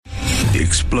The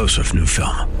explosive new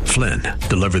film, Flynn,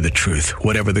 Deliver the Truth,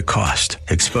 Whatever the Cost,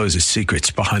 exposes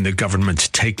secrets behind the government's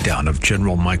takedown of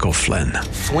General Michael Flynn.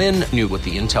 Flynn knew what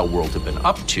the intel world had been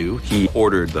up to. He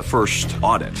ordered the first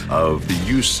audit of the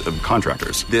use of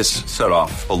contractors. This set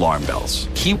off alarm bells.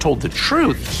 He told the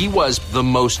truth. He was the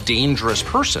most dangerous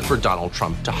person for Donald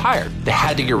Trump to hire. They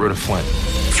had to get rid of Flynn.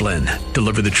 Flynn,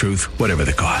 Deliver the Truth, Whatever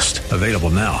the Cost. Available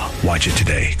now. Watch it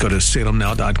today. Go to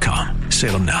salemnow.com.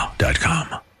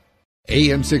 salemnow.com.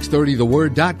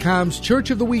 AM630TheWord.com's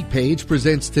Church of the Week page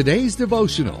presents today's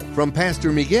devotional from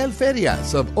Pastor Miguel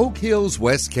Ferias of Oak Hills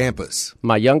West Campus.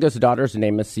 My youngest daughter's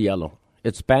name is Cielo.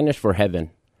 It's Spanish for heaven.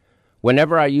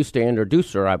 Whenever I used to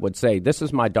introduce her, I would say, "This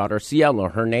is my daughter Cielo.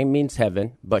 Her name means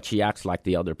heaven, but she acts like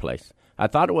the other place." I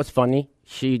thought it was funny.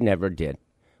 She never did.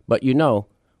 But you know,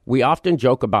 we often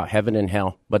joke about heaven and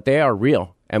hell, but they are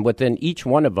real. And within each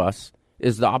one of us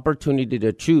is the opportunity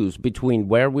to choose between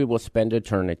where we will spend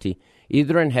eternity,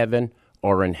 either in heaven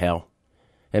or in hell.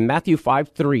 In Matthew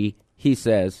 5:3, he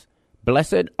says,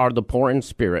 "Blessed are the poor in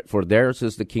spirit, for theirs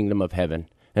is the kingdom of heaven."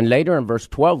 And later in verse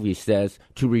 12, he says,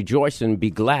 "To rejoice and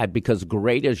be glad, because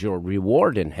great is your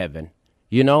reward in heaven."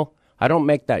 You know, I don't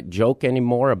make that joke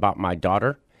anymore about my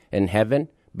daughter in heaven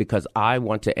because I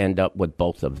want to end up with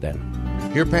both of them.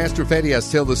 Hear Pastor Ferias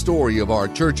tell the story of our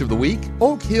Church of the Week,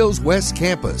 Oak Hills West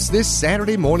Campus, this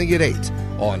Saturday morning at 8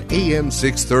 on AM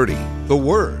 630. The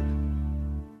Word.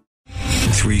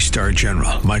 Three-star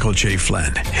General Michael J.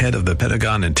 Flynn, head of the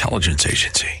Pentagon Intelligence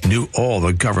Agency, knew all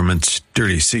the government's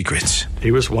dirty secrets.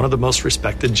 He was one of the most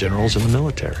respected generals in the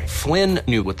military. Flynn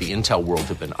knew what the intel world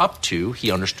had been up to.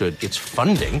 He understood its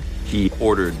funding. He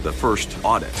ordered the first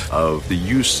audit of the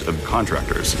use of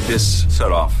contractors. This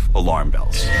set off alarm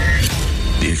bells.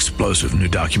 The explosive new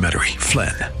documentary,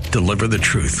 Flynn, Deliver the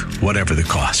Truth, Whatever the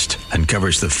Cost,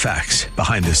 uncovers the facts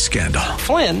behind this scandal.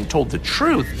 Flynn told the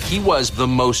truth. He was the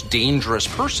most dangerous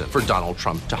person for Donald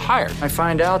Trump to hire. I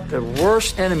find out the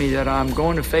worst enemy that I'm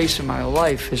going to face in my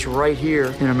life is right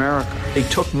here in America. They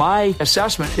took my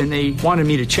assessment and they wanted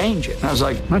me to change it. And I was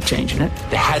like, I'm not changing it.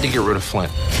 They had to get rid of Flynn.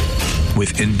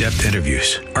 With in-depth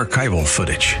interviews, archival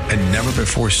footage, and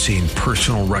never-before-seen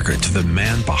personal records of the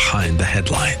man behind the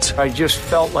headlines. I just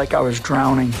felt like I was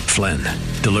drowning. Flynn,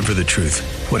 Deliver the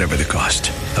Truth, Whatever the Cost.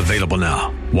 Available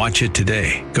now. Watch it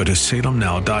today. Go to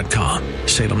salemnow.com.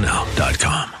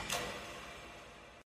 salemnow.com.